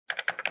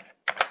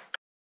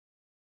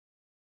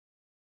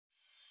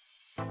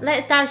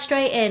Let's dive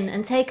straight in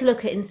and take a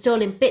look at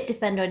installing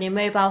Bitdefender on your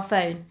mobile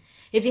phone.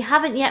 If you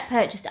haven't yet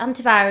purchased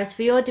antivirus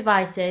for your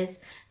devices,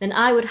 then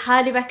I would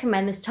highly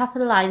recommend this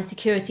top-of-the-line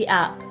security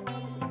app.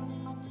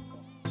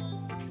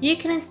 You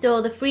can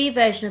install the free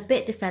version of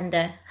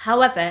Bitdefender,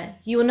 however,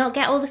 you will not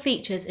get all the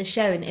features as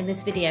shown in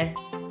this video.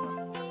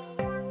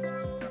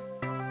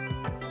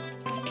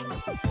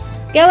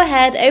 Go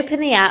ahead, open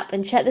the app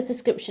and check the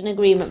subscription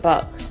agreement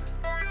box.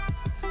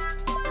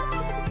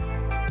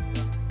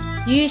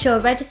 Use your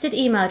registered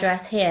email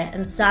address here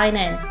and sign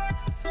in.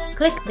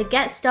 Click the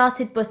Get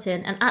Started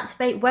button and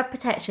activate web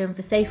protection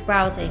for safe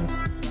browsing.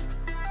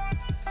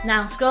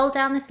 Now scroll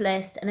down this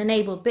list and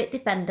enable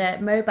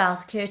Bitdefender mobile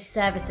security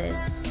services.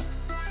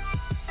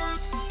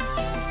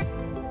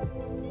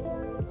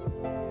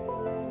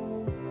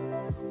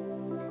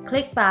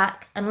 Click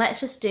back and let's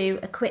just do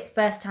a quick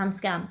first time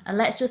scan, and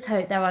let's just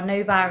hope there are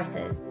no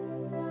viruses.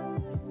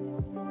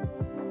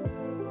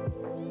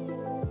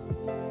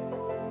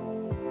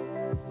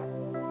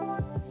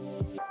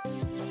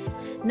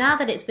 Now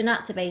that it's been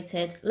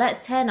activated,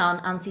 let's turn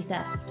on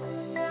anti-theft.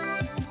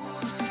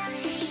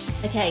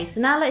 Okay, so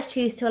now let's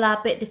choose to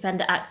allow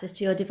Bitdefender access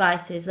to your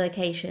device's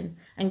location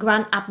and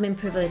grant admin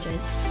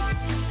privileges.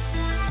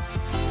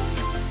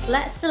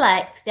 Let's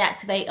select the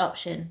Activate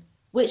option,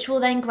 which will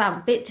then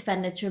grant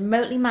Bitdefender to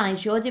remotely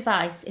manage your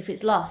device if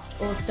it's lost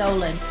or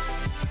stolen.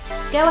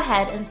 Go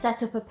ahead and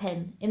set up a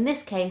PIN. In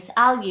this case,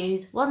 I'll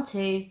use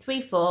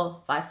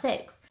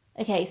 123456.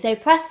 Okay, so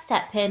press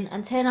Set PIN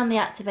and turn on the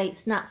Activate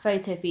Snap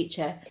Photo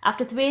feature.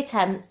 After 3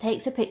 attempts,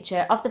 takes a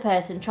picture of the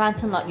person trying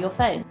to unlock your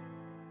phone.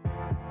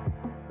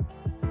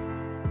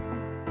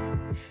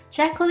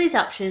 Check all these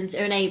options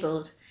are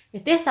enabled.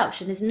 If this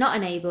option is not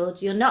enabled,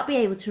 you'll not be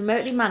able to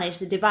remotely manage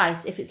the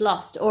device if it's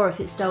lost or if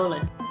it's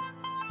stolen.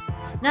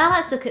 Now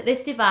let's look at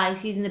this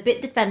device using the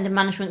Bitdefender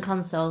Management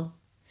Console.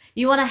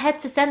 You want to head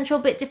to Central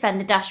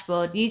Bitdefender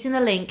Dashboard using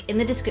the link in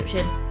the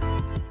description.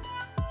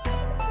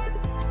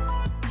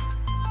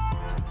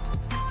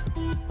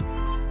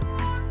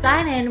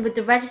 Sign in with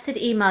the registered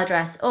email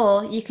address,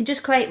 or you can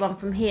just create one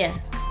from here.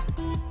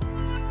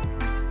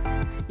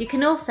 You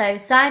can also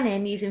sign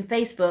in using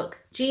Facebook,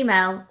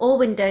 Gmail or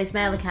Windows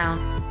Mail account.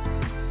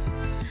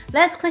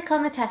 Let's click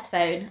on the test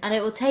phone and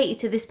it will take you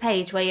to this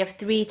page where you have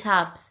 3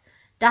 tabs: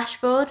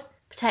 Dashboard,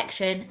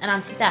 Protection and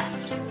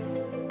Anti-Theft.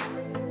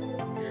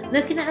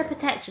 Looking at the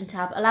Protection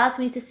tab allows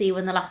me to see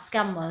when the last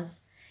scan was.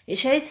 It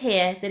shows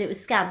here that it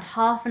was scanned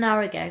half an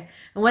hour ago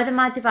and whether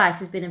my device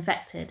has been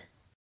infected.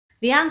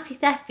 The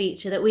anti-theft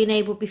feature that we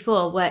enabled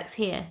before works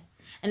here,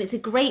 and it's a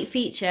great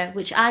feature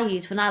which I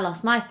used when I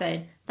lost my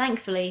phone.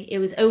 Thankfully, it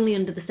was only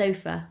under the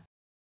sofa.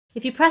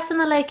 If you press on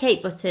the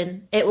Locate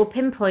button, it will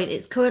pinpoint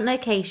its current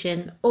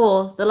location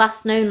or the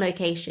last known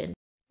location.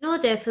 In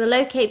order for the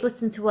Locate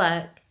button to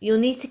work, you'll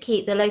need to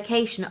keep the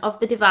location of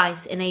the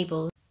device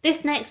enabled.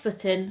 This next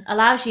button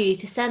allows you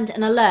to send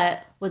an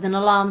alert with an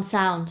alarm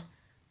sound.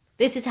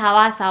 This is how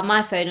I found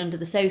my phone under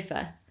the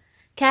sofa.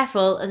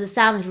 Careful, as the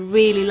sound is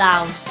really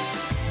loud.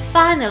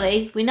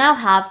 Finally, we now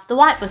have the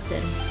Wipe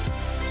button.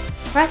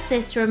 Press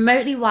this to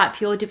remotely wipe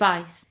your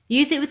device.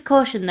 Use it with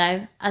caution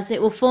though, as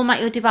it will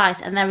format your device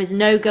and there is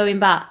no going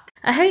back.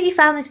 I hope you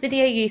found this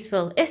video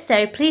useful. If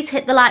so, please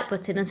hit the like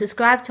button and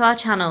subscribe to our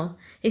channel.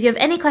 If you have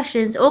any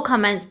questions or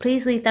comments,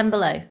 please leave them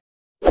below.